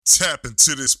Tap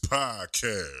into this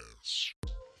podcast.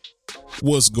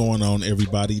 What's going on,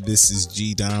 everybody? This is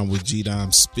G Dime with G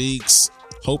Dime Speaks.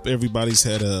 Hope everybody's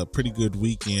had a pretty good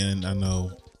weekend. I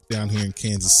know down here in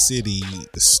Kansas City,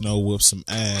 the snow whooped some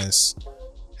ass.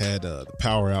 Had the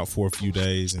power out for a few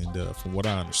days, and from what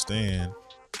I understand,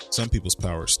 some people's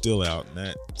power is still out, and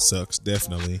that sucks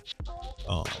definitely.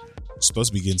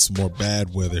 Supposed to be getting some more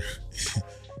bad weather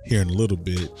here in a little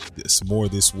bit. Some more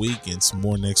this week and some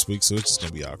more next week, so it's just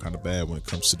gonna be all kind of bad when it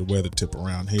comes to the weather tip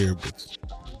around here. But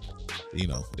you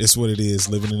know, it's what it is.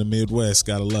 Living in the Midwest,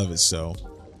 gotta love it. So,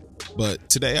 but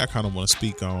today I kind of want to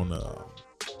speak on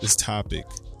this topic.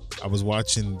 I was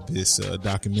watching this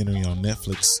documentary on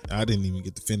Netflix. I didn't even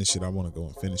get to finish it. I want to go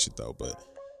and finish it though. But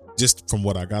just from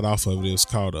what I got off of it, it was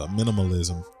called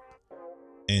minimalism,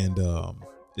 and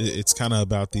it's kind of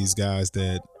about these guys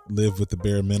that live with the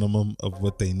bare minimum of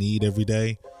what they need every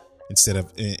day, instead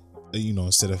of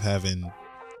having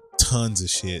tons of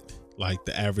shit like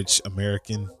the average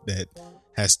American that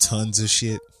has tons of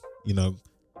shit. You know,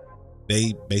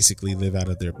 they basically live out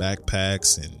of their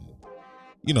backpacks and,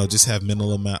 you know, just have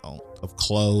minimal amount of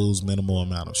clothes, minimal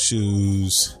amount of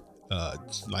shoes,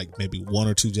 like maybe one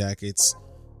or two jackets,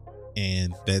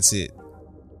 and that's it.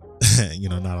 You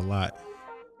know, not a lot.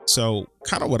 So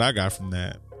kind of what I got from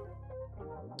that,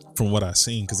 from what I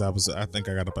seen, because I think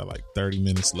I got about like 30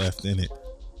 minutes left in it.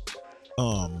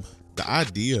 The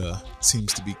idea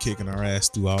seems to be kicking our ass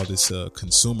through all this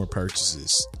consumer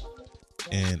purchases,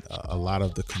 and a lot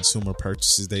of the consumer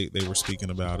purchases, they were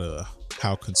speaking about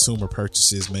how consumer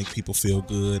purchases make people feel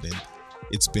good, and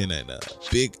it's been a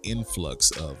big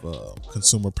influx of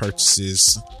consumer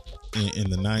purchases in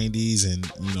the 90s and,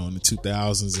 you know, in the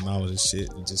 2000s and all of this shit,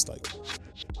 and just like,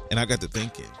 and I got to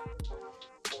thinking,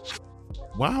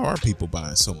 why are people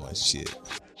buying so much shit?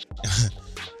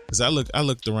 Because I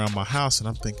looked around my house and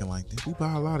I'm thinking, like, did we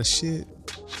buy a lot of shit?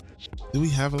 Do we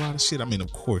have a lot of shit? I mean,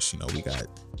 of course, you know,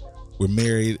 we're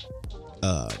married,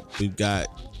 we've got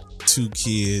 2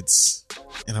 kids,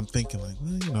 and I'm thinking, like,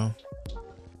 well, you know,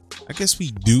 I guess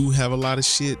we do have a lot of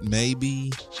shit.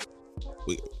 Maybe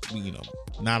we you know,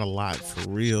 not a lot for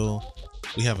real.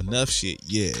 We have enough shit.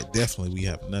 Yeah, definitely we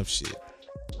have enough shit.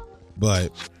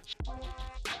 But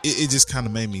it just kind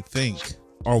of made me think,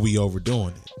 are we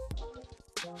overdoing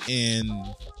it? And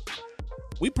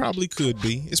we probably could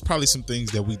be. It's probably some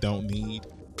things that we don't need.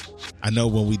 I know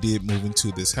when we did move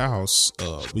into this house,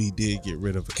 we did get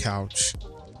rid of a couch,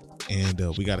 and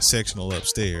we got a sectional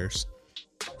upstairs.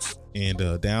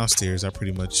 And downstairs, I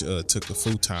pretty much took the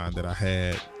futon that I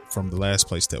had from the last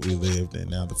place that we lived,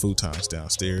 and now the futon's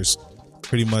downstairs.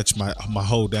 Pretty much my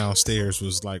whole downstairs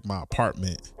was like my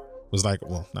apartment. Was like,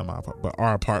 well, not my apartment, but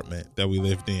our apartment that we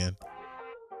lived in.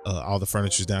 All the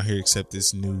furniture's down here except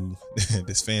this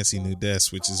this fancy new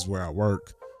desk, which is where I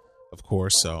work, of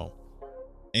course. So,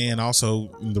 and also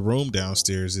the room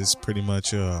downstairs is pretty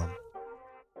much our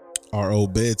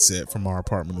old bed set from our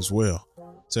apartment as well.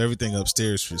 So everything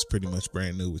upstairs is pretty much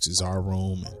brand new, which is our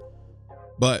room.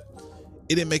 But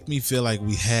it didn't make me feel like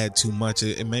we had too much.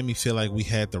 It made me feel like we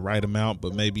had the right amount,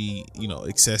 but maybe, you know,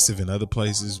 excessive in other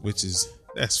places,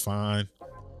 that's fine.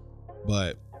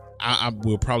 But I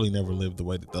will probably never live the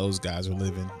way that those guys are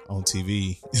living on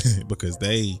TV because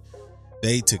they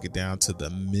took it down to the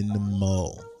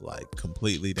minimal, like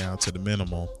completely down to the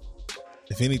minimal.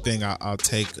 If anything, I'll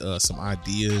take some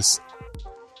ideas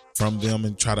from them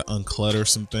and try to unclutter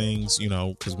some things, you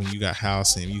know, because when you got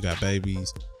house and you got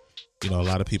babies, you know, a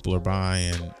lot of people are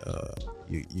buying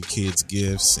your kids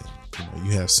gifts, and, you know,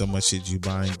 you have so much shit you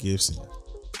buying gifts, and,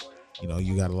 you know,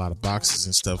 you got a lot of boxes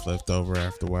and stuff left over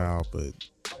after a while. But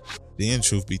then,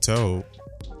 truth be told,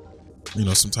 you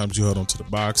know, sometimes you hold on to the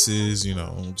boxes, you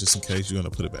know, just in case you're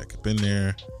going to put it back up in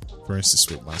there. For instance,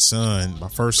 with my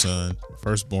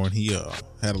firstborn, he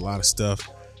had a lot of stuff.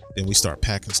 Then we start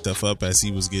packing stuff up as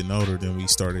he was getting older. Then we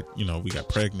started, you know, we got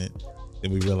pregnant.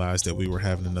 Then we realized that we were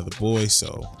having another boy.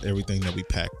 So everything that we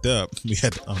packed up, we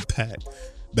had to unpack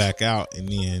back out and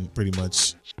then pretty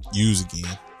much use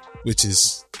again. Which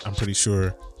is, I'm pretty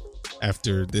sure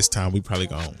after this time, we probably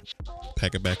gonna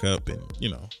pack it back up and,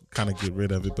 you know, kind of get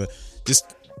rid of it. But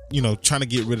just, you know, trying to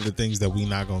get rid of the things that we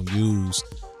not gonna use.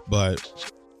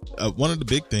 But one of the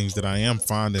big things that I am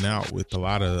finding out with a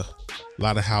lot of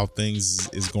how things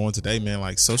is going today, man,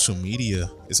 like social media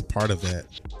is a part of that,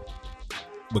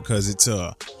 because it's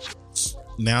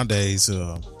nowadays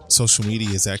social media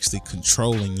is actually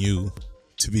controlling you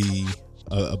to be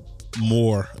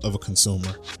more of a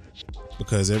consumer.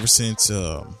 Because ever since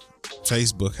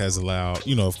Facebook has allowed,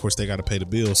 you know, of course they got to pay the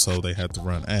bill, so they have to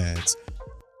run ads.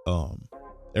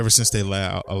 ever since they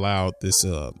allowed this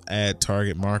ad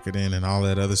target marketing and all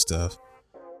that other stuff,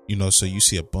 you know, so you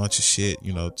see a bunch of shit,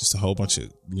 you know, just a whole bunch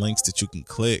of links that you can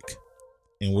click.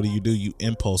 And what do? You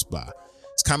impulse buy.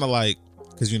 It's kind of like,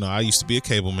 because, you know, I used to be a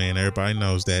cable man. Everybody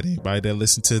knows that. Anybody that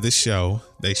listen to this show,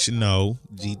 they should know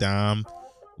G-Dom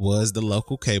was the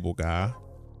local cable guy.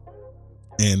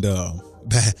 And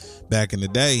back in the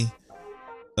day,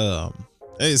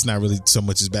 it's not really so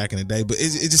much as back in the day, but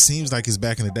it just seems like it's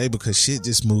back in the day because shit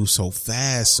just moves so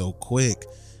fast, so quick.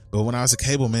 But when I was a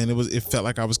cable man, it felt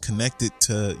like I was connected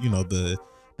to, you know, the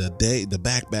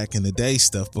back in the day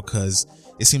stuff, because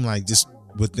it seemed like just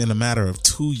within a matter of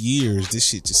 2 years, this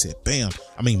shit just said bam.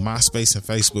 I mean, MySpace and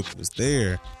Facebook was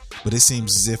there, but it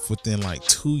seems as if within like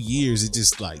 2 years, it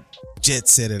just like jet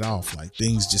set it off. Like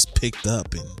things just picked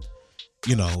up and,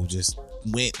 you know, just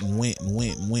went.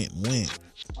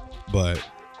 But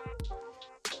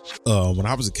when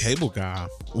I was a cable guy,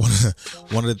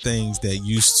 one of the things that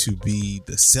used to be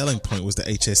the selling point was the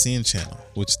HSN channel,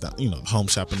 which the, you know, the Home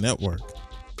Shopping Network.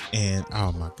 And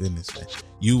oh my goodness, man,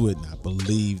 you would not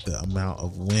believe the amount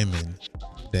of women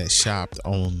that shopped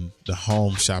on the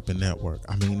Home Shopping Network.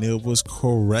 I mean, it was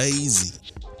crazy.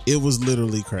 It was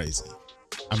literally crazy.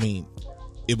 I mean,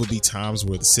 it would be times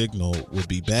where the signal would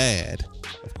be bad,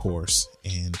 of course,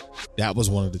 and that was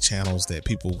one of the channels that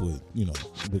people would, you know,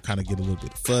 would kind of get a little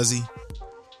bit fuzzy.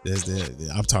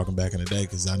 I'm talking back in the day,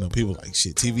 because I know people like,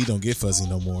 shit, TV don't get fuzzy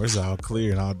no more. It's all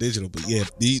clear and all digital. But yeah,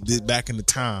 back in the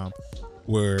time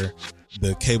where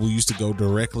the cable used to go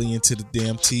directly into the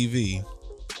damn TV,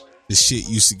 the shit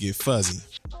used to get fuzzy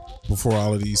before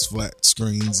all of these flat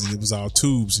screens, and it was all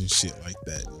tubes and shit like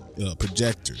that,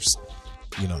 projectors,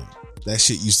 you know, that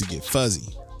shit used to get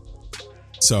fuzzy.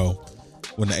 So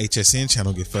when the HSN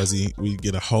channel get fuzzy, we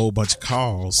get a whole bunch of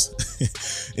calls.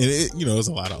 And it, you know, it was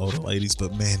a lot of older ladies,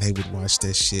 but man, they would watch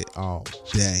that shit all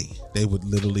day. They would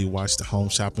literally watch the Home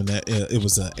Shopping. It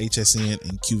was a HSN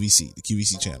and QVC, the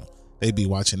QVC channel. They'd be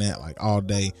watching that like all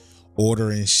day,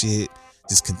 ordering shit,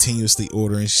 just continuously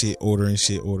ordering shit.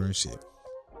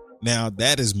 Now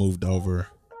that has moved over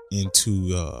into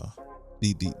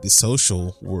the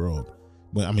social world.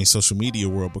 I mean, social media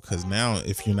world, because now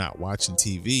if you're not watching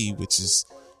TV, which is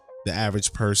the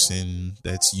average person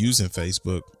that's using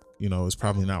Facebook, you know, is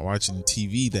probably not watching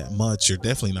TV that much, or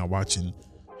definitely not watching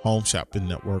Home Shopping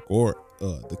Network or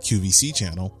the QVC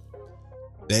channel.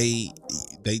 They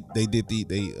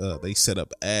set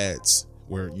up ads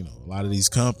where, you know, a lot of these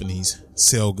companies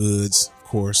sell goods, of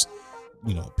course,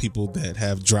 you know, people that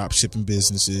have drop shipping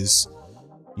businesses,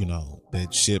 you know,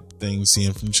 that ship things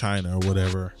in from China or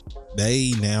whatever.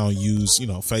 They now use, you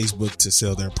know, Facebook to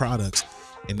sell their products,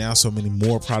 and now so many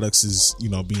more products is, you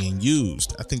know, being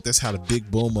used. I think that's how the big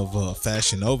boom of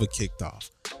Fashion Nova kicked off.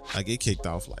 Like, it kicked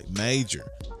off like major.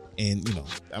 And, you know,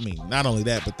 I mean, not only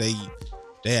that, but they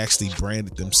actually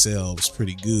branded themselves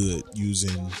pretty good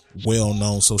using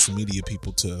well-known social media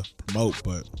people to promote,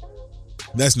 but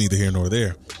that's neither here nor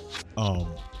there.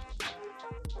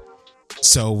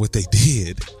 So what they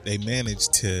did, they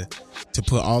managed to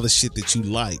put all the shit that you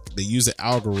like. They use an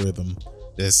algorithm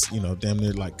that's, you know, damn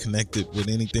near like connected with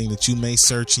anything that you may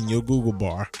search in your Google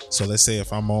bar. So let's say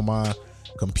if I'm on my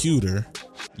computer,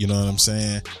 you know what I'm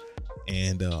saying,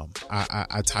 and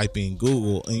I type in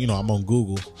Google, and, you know, I'm on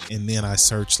Google, and then I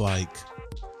search like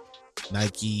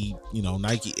Nike, you know,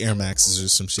 Nike Air Maxes or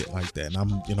some shit like that. And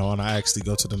I'm, you know, and I actually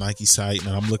go to the Nike site,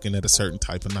 and I'm looking at a certain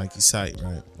type of Nike site,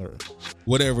 right? Or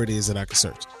whatever it is that I can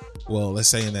search. Well, let's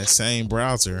say in that same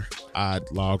browser, I'd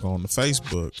log on to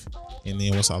Facebook. And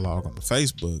then once I log on to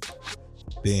Facebook,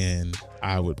 then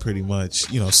I would pretty much,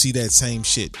 you know, see that same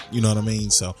shit. You know what I mean?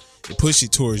 So it pushes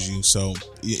it towards you. So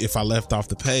if I left off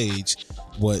the page,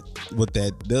 what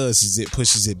that does is it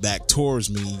pushes it back towards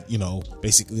me, you know,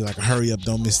 basically like a hurry up,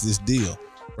 don't miss this deal,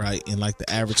 right? And like the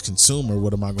average consumer,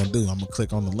 what am I going to do? I'm going to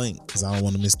click on the link because I don't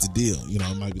want to miss the deal. You know,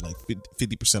 it might be like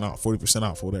 50% off, 40%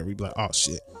 off, or whatever. You'd be like, oh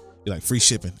shit. You're like, free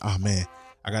shipping. Oh man,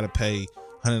 I got to pay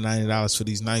 $190 for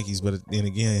these Nikes. But then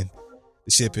again,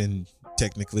 the shipping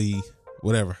technically,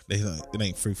 whatever, it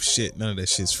ain't free for shit. None of that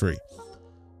shit's free.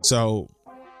 So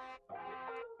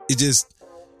it just,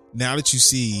 now that you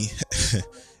see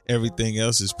everything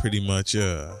else is pretty much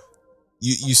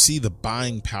you see the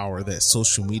buying power that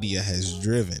social media has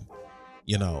driven,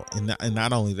 you know, and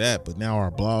not only that, but now our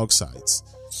blog sites,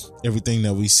 everything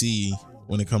that we see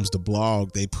when it comes to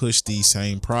blog, they push these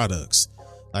same products.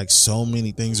 Like, so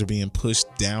many things are being pushed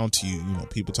down to you. You know,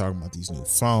 people talking about these new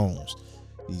phones,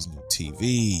 these new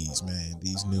TVs, man,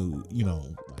 these new, you know,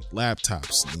 like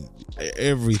laptops,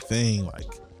 everything, like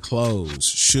clothes,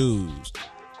 shoes,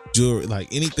 jewelry, like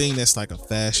anything that's like a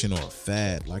fashion or a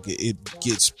fad, like it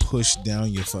gets pushed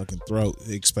down your fucking throat,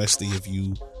 especially if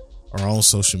you are on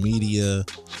social media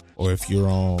or if you're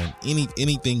on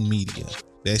anything media.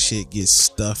 That shit gets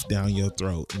stuffed down your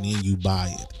throat, and then you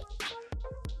buy it.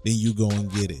 Then you go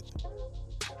and get it.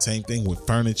 Same thing with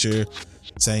furniture.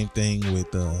 Same thing with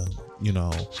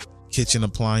kitchen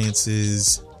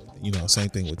appliances. Same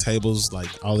thing with tables, like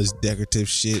all this decorative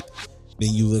shit.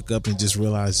 Then you look up and just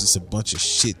realize it's a bunch of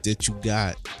shit that you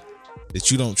got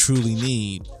that you don't truly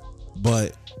need,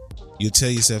 but you tell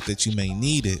yourself that you may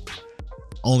need it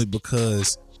only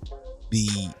because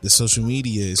the social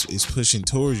media is pushing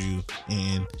towards you,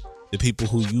 and the people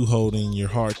who you hold in your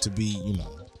heart to be,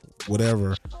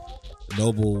 whatever,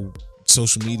 noble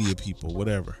social media people,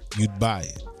 whatever, you'd buy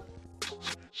it.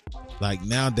 Like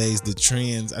nowadays, the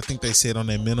trends, I think they said on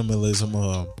that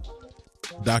minimalism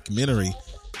documentary,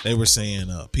 they were saying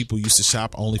people used to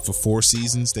shop only for 4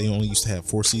 seasons. They only used to have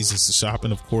 4 seasons to shop,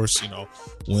 and of course,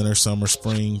 winter, summer,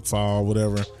 spring, fall,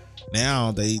 whatever.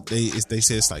 Now they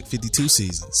say it's like 52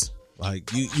 seasons.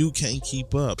 Like you can't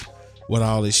keep up with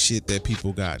all this shit that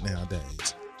people got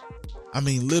nowadays. I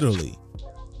mean, literally,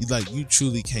 you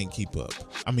truly can't keep up.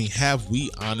 I mean, have we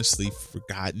honestly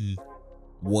forgotten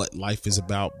what life is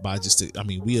about by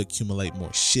we accumulate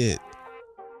more shit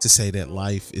to say that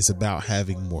life is about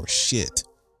having more shit.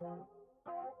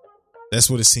 That's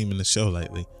what it seemed in the show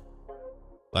lately.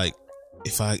 Like,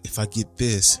 if I get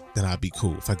this, then I'll be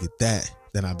cool. If I get that,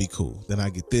 then I'll be cool. Then I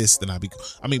get this, then I'll be cool.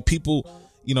 I mean, people,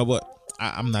 you know what?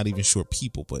 I'm not even sure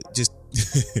people, but just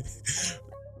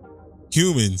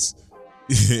humans,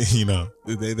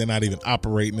 they're not even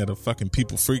operating at a fucking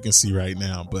people frequency right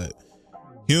now. But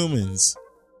humans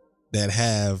that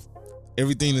have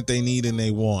everything that they need and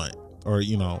they want, or,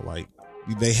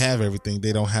 they have everything,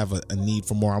 they don't have a need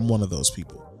for more. I'm one of those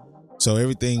people. So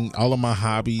all of my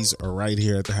hobbies are right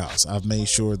here at the house. I've made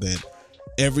sure that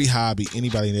every hobby,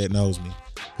 anybody that knows me,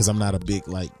 because I'm not a big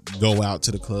go out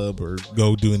to the club or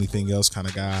go do anything else kind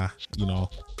of guy.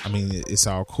 It's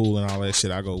all cool and all that shit.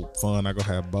 I go fun. I go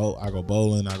I go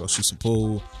bowling. I go shoot some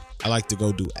pool. I like to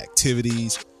go do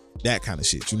activities, that kind of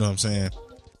shit. You know what I'm saying?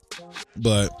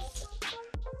 But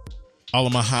all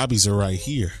of my hobbies are right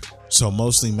here. So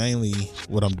mainly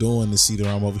what I'm doing is either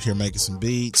I'm over here making some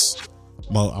beats,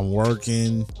 I'm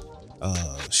working,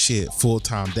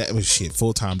 full-time dad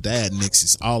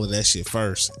mixes all of that shit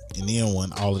first, and then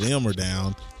when all of them are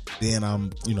down, then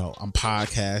I'm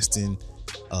podcasting,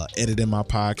 editing my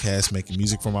podcast, making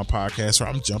music for my podcast, or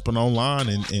I'm jumping online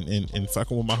and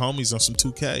fucking with my homies on some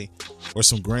 2K or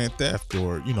some Grand Theft,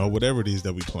 or whatever it is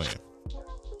that we playing.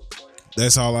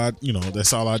 That's all I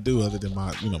do, other than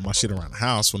my shit around the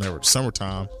house whenever it's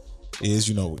summertime is,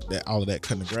 that all of that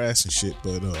cutting the grass and shit.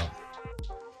 But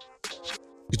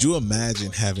could you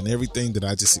imagine having everything that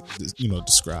I just,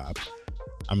 described?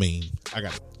 I mean, I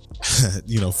got,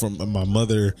 from my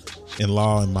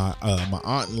mother-in-law and my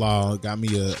aunt-in-law got me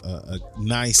a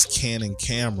nice Canon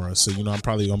camera. So, I'm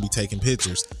probably going to be taking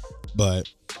pictures, but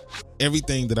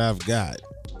everything that I've got,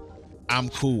 I'm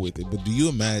cool with it. But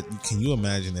can you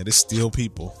imagine that it's still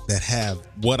people that have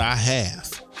what I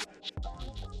have,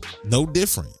 no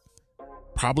different,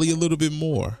 probably a little bit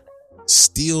more,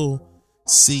 still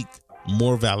seek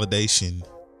more validation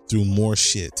through more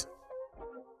shit.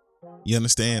 You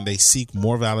understand? They seek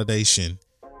more validation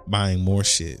buying more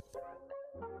shit.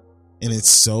 And it's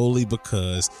solely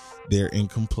because they're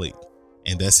incomplete.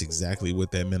 And that's exactly what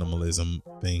that minimalism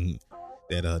thing,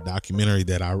 that documentary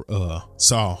that I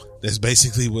saw, that's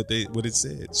basically what it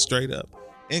said, straight up.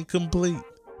 Incomplete.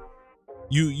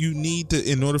 You need to,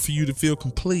 in order for you to feel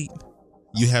complete,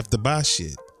 you have to buy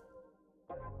shit.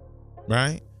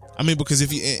 Right? I mean, because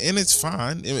and it's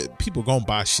fine. People gonna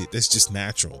buy shit. That's just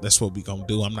natural. That's what we gonna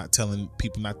do. I'm not telling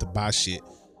people not to buy shit.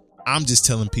 I'm just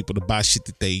telling people to buy shit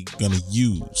that they gonna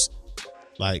use.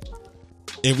 Like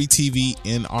every TV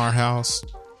in our house,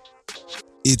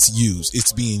 it's used.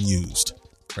 It's being used,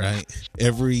 right?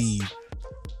 Every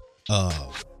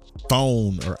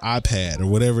phone or iPad or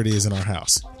whatever it is in our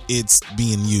house, it's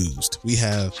being used. We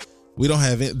don't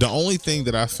have it. The only thing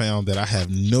that I found that I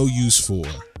have no use for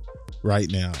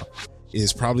right now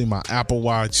is probably my Apple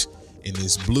Watch and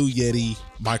this Blue Yeti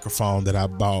microphone that I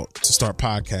bought to start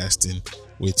podcasting,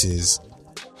 which is,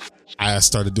 I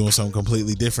started doing something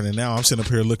completely different, and now I'm sitting up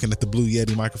here looking at the Blue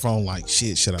Yeti microphone like,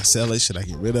 shit, should I sell it? Should I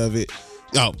get rid of it?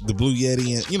 Oh, the Blue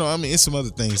Yeti, and it's some other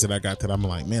things that I got that I'm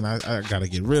like, man, I gotta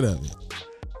get rid of it.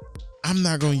 I'm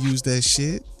not gonna use that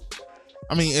shit.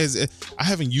 I mean, I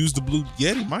haven't used the Blue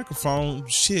Yeti microphone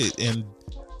shit in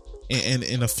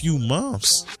a few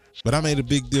months. But I made a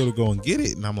big deal to go and get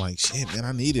it. And I'm like, shit, man,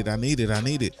 I need it.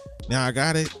 Now I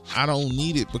got it. I don't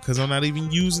need it because I'm not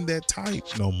even using that type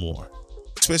no more.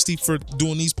 Especially for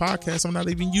doing these podcasts, I'm not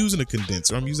even using a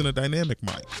condenser. I'm using a dynamic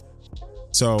mic.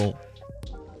 So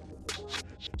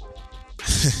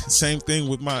same thing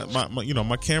with my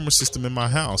my camera system in my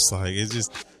house. Like it's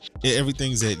just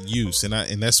everything's at use. And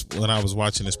that's when I was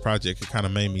watching this project, it kind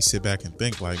of made me sit back and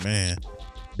think like, man,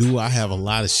 do I have a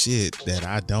lot of shit that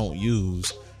I don't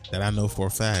use that I know for a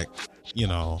fact,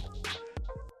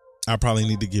 I probably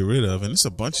need to get rid of. And it's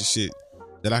a bunch of shit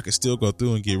that I could still go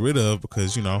through and get rid of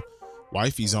because,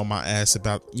 wifey's on my ass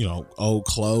about, old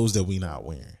clothes that we not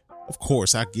wearing. Of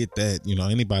course, I get that,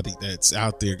 anybody that's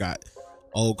out there got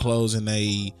old clothes and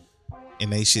they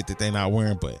shit that they not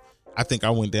wearing. But I think I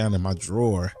went down in my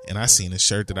drawer and I seen a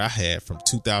shirt that I had from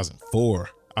 2004.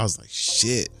 I was like,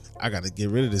 shit, I got to get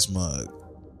rid of this mug.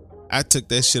 I took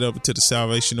that shit over to the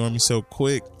Salvation Army so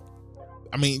quick.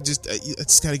 I mean, I just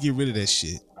got to get rid of that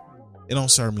shit. It don't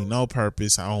serve me no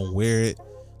purpose. I don't wear it.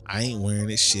 I ain't wearing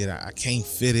this shit. I can't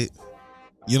fit it,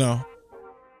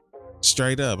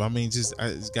 straight up. I mean, I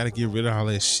just got to get rid of all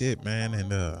that shit, man. And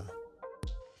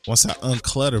once I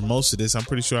unclutter most of this, I'm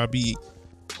pretty sure I'll be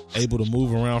able to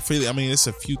move around freely. I mean, it's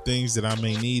a few things that I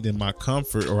may need in my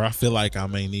comfort, or I feel like I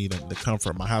may need in the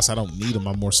comfort of my house. I don't need them.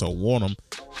 I more so want them.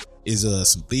 Is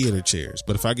some theater chairs.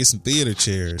 But if I get some theater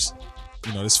chairs,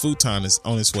 this futon is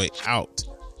on its way out.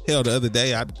 Hell, the other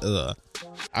day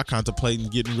I contemplating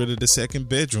getting rid of the second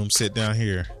bedroom set down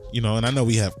here. And I know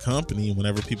we have company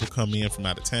whenever people come in from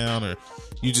out of town, or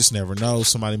you just never know.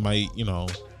 Somebody might,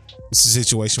 it's a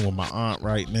situation with my aunt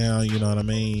right now. You know what I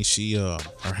mean? She her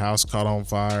house caught on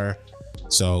fire.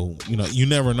 So, you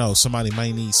never know. Somebody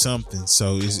might need something.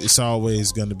 So it's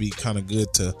always going to be kind of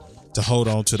good to hold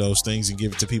on to those things and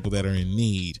give it to people that are in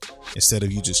need instead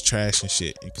of you just trashing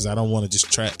shit. Because I don't want to just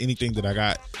trash anything that I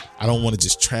got. I don't want to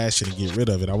just trash it and get rid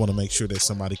of it. I want to make sure that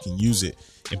somebody can use it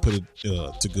and put it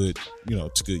to good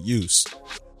use.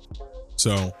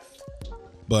 So,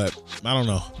 but I don't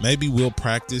know. Maybe we'll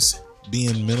practice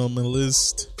being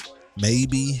minimalist.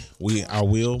 Maybe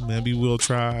we'll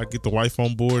try get the wife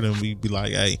on board and we be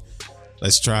like, hey,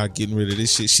 let's try getting rid of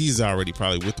this shit. She's already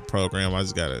probably with the program. I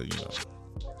just gotta,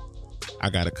 I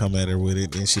gotta come at her with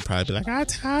it, and she probably be like, I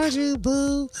told you,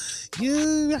 boo.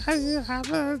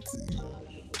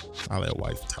 I'll let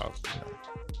wife talk.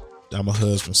 I'm a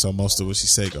husband, so most of what she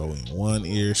say go in one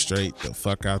ear straight the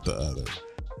fuck out the other.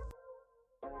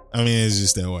 I mean, it's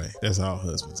just that way. That's all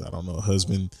husbands. I don't know a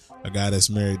husband, a guy that's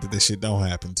married that this shit don't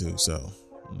happen to. So,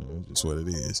 just what it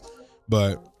is.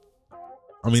 But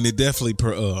I mean, it definitely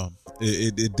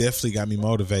it definitely got me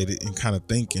motivated and kind of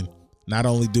thinking. Not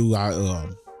only do I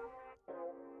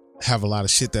have a lot of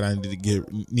shit that I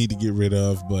need to get rid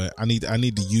of, but I need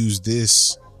to use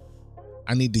this.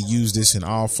 I need to use this in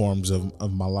all forms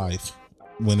of my life.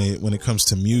 When it comes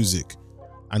to music,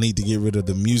 I need to get rid of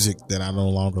the music that I no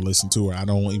longer listen to, or I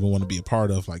don't even want to be a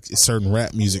part of. Like it's certain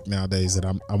rap music nowadays that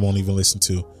I won't even listen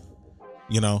to.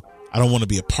 I don't want to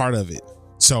be a part of it.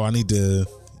 So I need to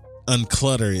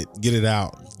unclutter it, get it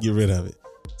out, get rid of it.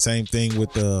 Same thing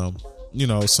with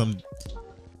some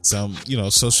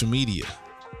social media.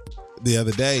 The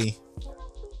other day,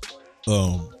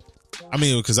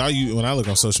 because when I look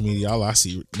on social media, all I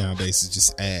see nowadays is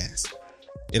just ass.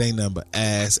 It ain't nothing but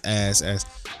ass.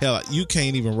 Hell, you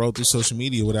can't even roll through social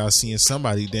media without seeing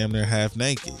somebody damn near half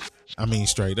naked. I mean,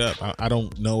 straight up. I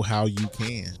don't know how you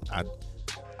can.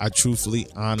 I truthfully,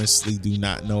 honestly do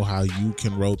not know how you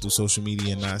can roll through social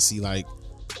media and not see like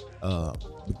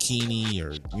bikini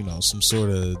or some sort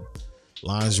of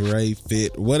lingerie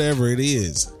fit, whatever it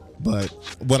is. But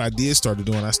what I did start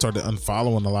doing, I started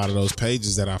unfollowing a lot of those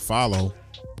pages that I follow.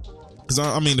 Because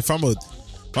I mean, if I want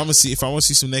to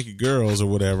see some naked girls or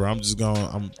whatever,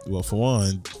 for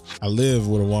one, I live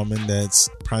with a woman that's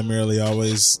primarily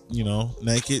always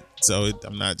naked, so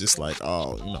I'm not just like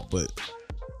but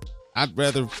I'd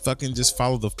rather fucking just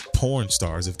follow the porn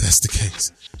stars if that's the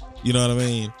case. You know what I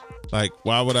mean? Like,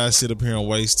 why would I sit up here and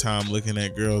waste time looking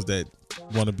at girls that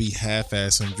want to be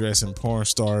half-ass undressed, and porn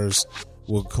stars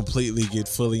will completely get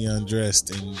fully undressed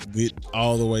and get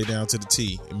all the way down to the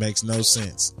T? It makes no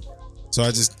sense. So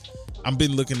I've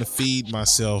been looking to feed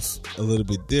myself a little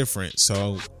bit different.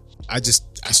 So I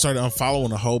started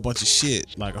unfollowing a whole bunch of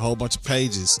shit, like a whole bunch of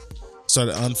pages.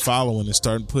 Started unfollowing and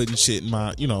started putting shit in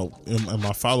my, in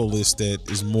my follow list that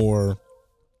is more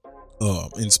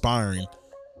inspiring,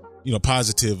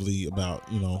 positively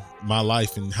about, my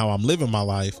life and how I'm living my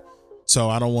life. So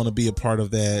I don't want to be a part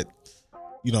of that,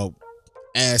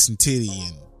 ass and titty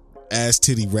and ass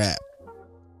titty rap.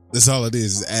 That's all it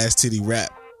is ass titty rap.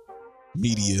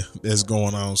 media that's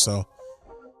going on. So,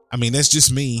 I mean, that's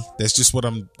just me. That's just what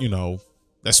I'm,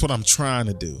 that's what I'm trying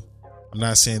to do. I'm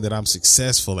not saying that I'm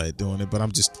successful at doing it, but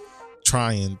I'm just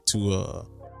trying to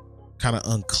kind of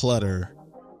unclutter,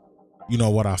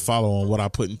 what I follow and what I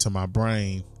put into my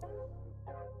brain,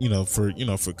 for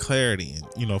clarity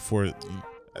and,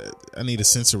 I need a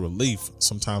sense of relief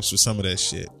sometimes for some of that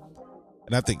shit.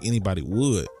 And I think anybody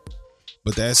would,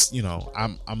 but that's,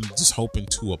 I'm just hoping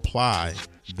to apply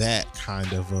that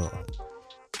kind of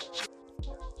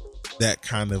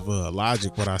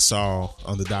logic, what I saw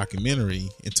on the documentary,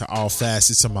 into all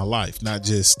facets of my life, not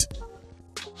just,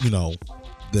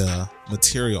 the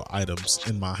material items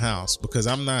in my house, because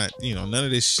I'm not, none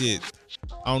of this shit.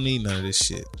 I don't need none of this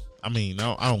shit. I mean,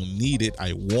 I don't need it.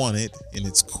 I want it, and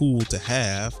it's cool to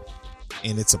have,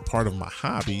 and it's a part of my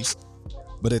hobbies.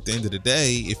 But at the end of the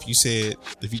day, if you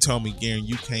told me, Garen,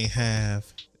 you can't have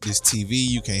this TV,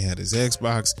 you can't have this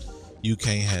Xbox, you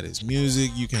can't have this music,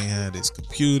 you can't have this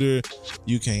computer,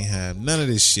 you can't have none of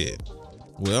this shit.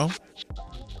 Well,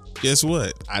 guess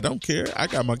what? I don't care. I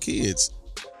got my kids.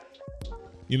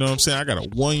 You know what I'm saying? I got a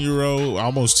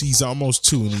 1-year-old, he's almost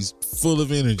 2, and he's full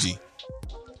of energy.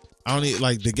 I don't need,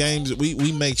 like, the games,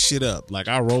 we make shit up. Like,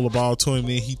 I roll a ball to him,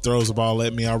 then he throws a ball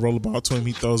at me. I roll a ball to him,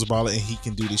 he throws a ball at me, and he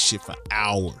can do this shit for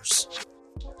hours.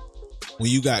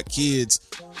 When you got kids,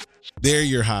 they're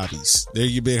your hobbies. They're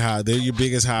your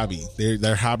biggest hobby.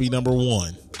 They're hobby number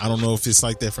one. I don't know if it's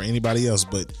like that for anybody else,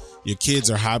 but your kids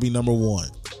are hobby number one.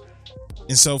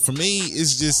 And so for me,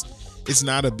 it's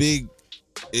not a big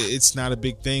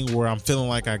thing where I'm feeling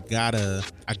like I gotta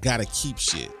keep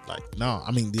shit. Like, no,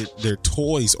 I mean, their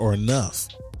toys are enough.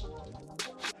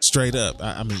 Straight up.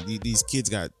 I mean, these kids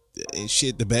got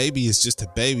shit. The baby is just a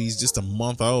baby. He's just a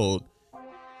month old, and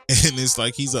it's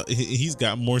like he's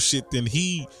got more shit than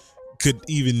he could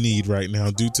even need right now,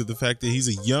 due to the fact that he's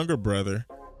a younger brother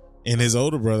and his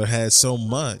older brother has so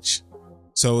much.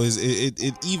 So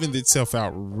it evened itself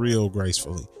out real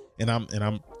gracefully, and I'm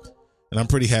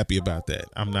pretty happy about that.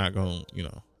 I'm not going,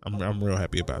 I'm real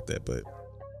happy about that. But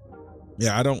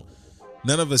yeah,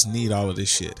 none of us need all of this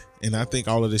shit. And I think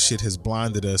all of this shit has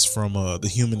blinded us from the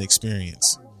human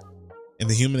experience. And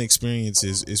the human experience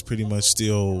is pretty much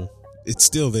still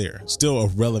there. Still a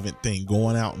relevant thing,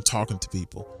 going out and talking to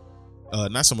people.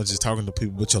 Not so much as talking to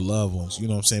people, but your loved ones. You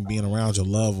know what I'm saying? Being around your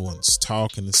loved ones,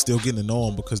 talking and still getting to know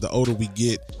them, because the older we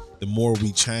get, the more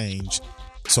we change.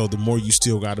 So the more you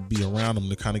still got to be around them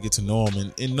to kind of get to know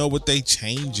them and know what they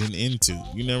changing into.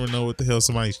 You never know what the hell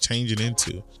somebody's changing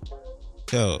into.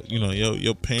 Hell,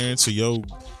 your parents or your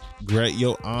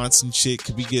aunts and shit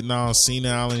could be getting all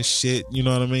senile and shit. You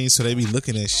know what I mean? So they be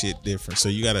looking at shit different. So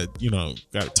you gotta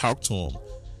talk to them.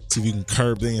 See if you can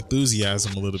curb their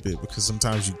enthusiasm a little bit, because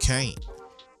sometimes you can't.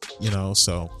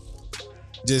 So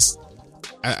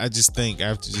I just think,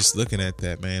 after just looking at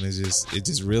that, man, it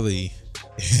just really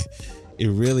it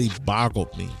really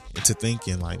boggled me into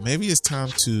thinking, like, maybe it's time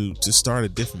to start a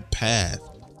different path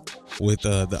with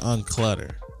the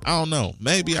unclutter. I don't know.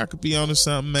 Maybe I could be onto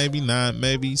something. Maybe not.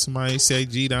 Maybe somebody say,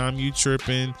 G-Dom, you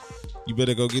tripping. You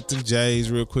better go get them J's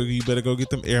real quick. You better go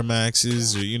get them Air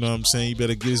Maxes, or, you know what I'm saying? You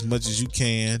better get as much as you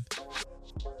can.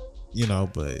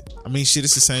 But I mean, shit,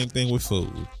 it's the same thing with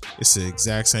food. It's the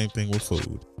exact same thing with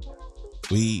food.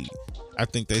 I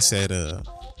think they said,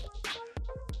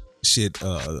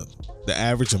 the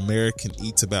average American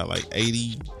eats about like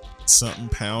 80 something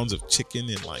pounds of chicken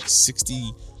and like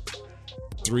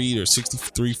 63 or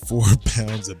 4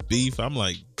 pounds of beef. I'm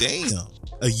like, damn,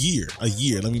 a year.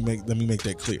 Let me make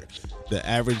that clear. The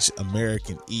average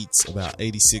American eats about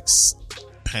 86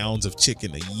 pounds of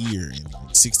chicken a year and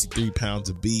 63 pounds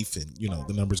of beef, and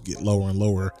the numbers get lower and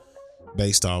lower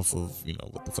based off of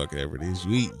what the fuck ever it is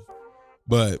you eating.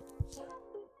 But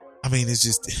I mean, it's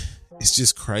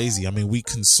just crazy. I mean, we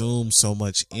consume so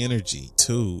much energy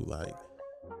too. Like,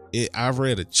 I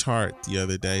read a chart the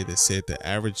other day that said the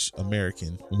average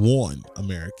American, one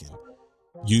American,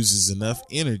 uses enough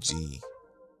energy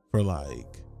for, like,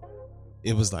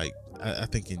 it was like, I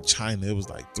think in China, it was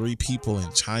like 3 people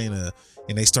in China,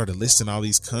 and they started listing all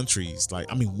these countries.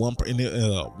 Like, I mean, one of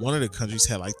the countries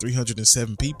had like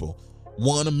 307 people.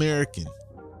 One American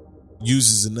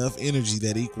uses enough energy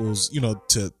that equals,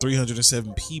 to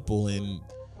 307 people in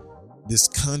this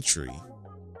country.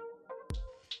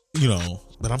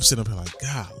 But I'm sitting up here like,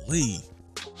 golly.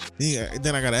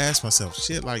 Then I gotta ask myself,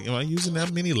 shit, like, am I using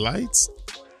that many lights?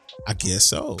 I guess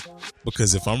so.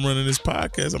 Because if I'm running this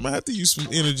podcast, I'm gonna have to use some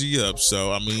energy up.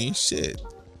 So I mean, shit.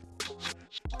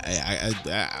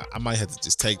 I might have to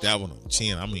just take that one on the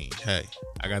chin. I mean, hey,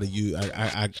 I gotta use.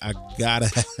 I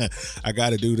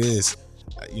gotta do this.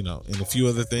 You know, and a few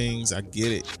other things. I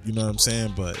get it. You know what I'm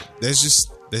saying? But that's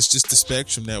just the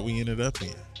spectrum that we ended up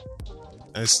in.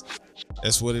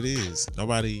 That's what it is.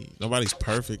 Nobody's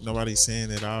perfect. Nobody's saying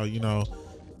that, oh, you know,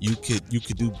 you could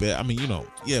do better. I mean, you know,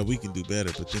 yeah, we can do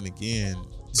better. But then again,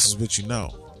 this is what you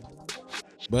know.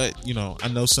 But, you know, I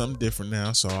know something different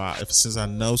now. So since I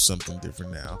know something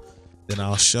different now, then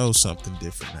I'll show something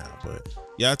different now. But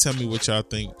y'all tell me what y'all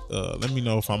think. Let me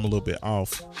know if I'm a little bit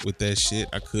off with that shit.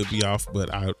 I could be off, but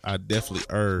I definitely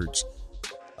urge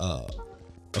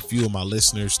a few of my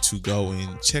listeners to go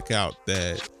and check out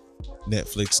that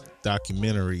Netflix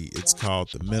documentary. It's called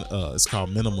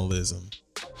Minimalism.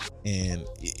 And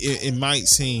it might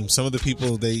seem, some of the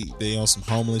people, they on some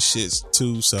homeless shits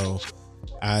too, so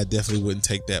I definitely wouldn't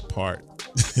take that part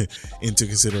into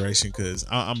consideration, because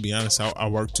I'll be honest, I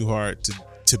work too hard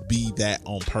to be that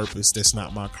on purpose. That's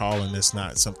not my calling. That's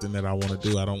not something that I want to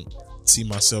do. I don't see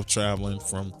myself traveling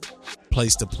from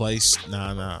place to place.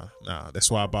 Nah. That's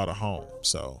why I bought a home.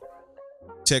 So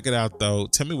check it out though.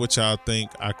 Tell me what y'all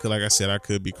think. Like I said, I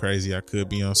could be crazy. I could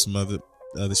be on some other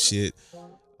shit.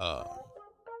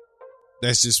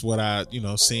 That's just what I,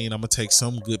 seen. I'm gonna take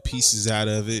some good pieces out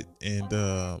of it, and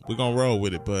we're gonna roll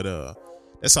with it. But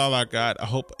that's all I got. I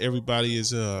hope everybody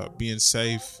is being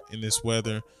safe in this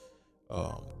weather.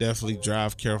 Definitely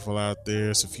drive careful out there.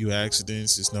 There's a few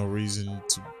accidents. There's no reason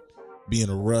to be in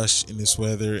a rush in this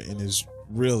weather, and there's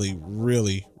really,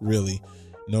 really, really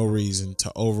no reason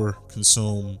to over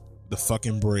consume the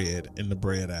fucking bread in the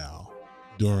bread aisle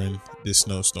during this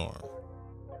snowstorm.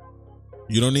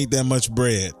 You don't need that much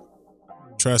bread.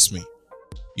 Trust me,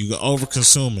 you can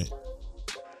overconsume it.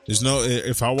 There's no,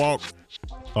 if I walk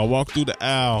through the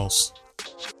aisles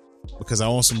because I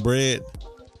want some bread,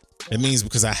 it means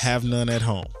because I have none at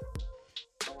home.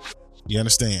 You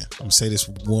understand? I'm gonna say this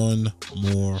one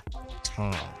more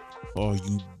time for all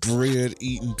you bread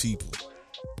eating people.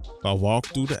 If I walk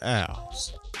through the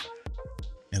aisles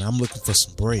and I'm looking for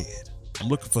some bread,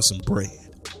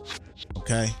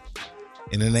 okay?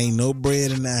 And there ain't no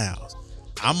bread in the aisles,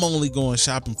 I'm only going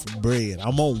shopping for bread. I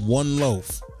want one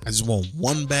loaf. I just want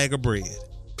one bag of bread.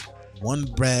 One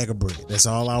bag of bread. That's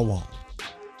all I want.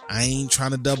 I ain't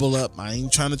trying to double up. I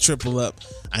ain't trying to triple up.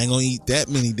 I ain't gonna eat that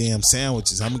many damn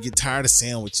sandwiches. I'm gonna get tired of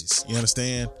sandwiches. You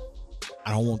understand?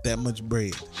 I don't want that much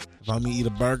bread. If I'm gonna eat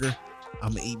a burger,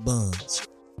 I'm gonna eat buns.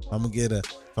 If I'm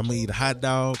gonna eat a hot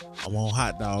dog, I want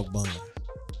hot dog buns.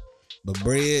 But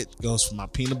bread goes for my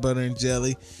peanut butter and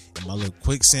jelly and my little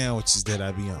quick sandwiches that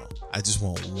I be on. I just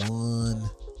want one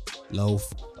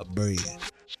loaf of bread.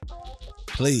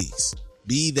 Please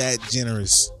be that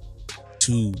generous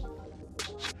to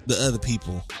the other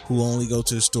people who only go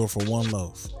to the store for one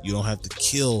loaf. You don't have to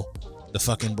kill the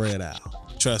fucking bread aisle.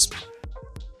 Trust me.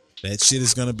 That shit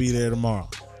is going to be there tomorrow.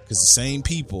 Because the same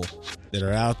people that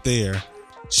are out there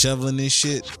shoveling this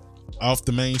shit off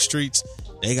the main streets,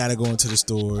 they got to go into the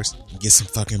stores and get some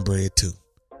fucking bread too.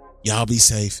 Y'all be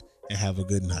safe and have a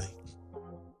good night.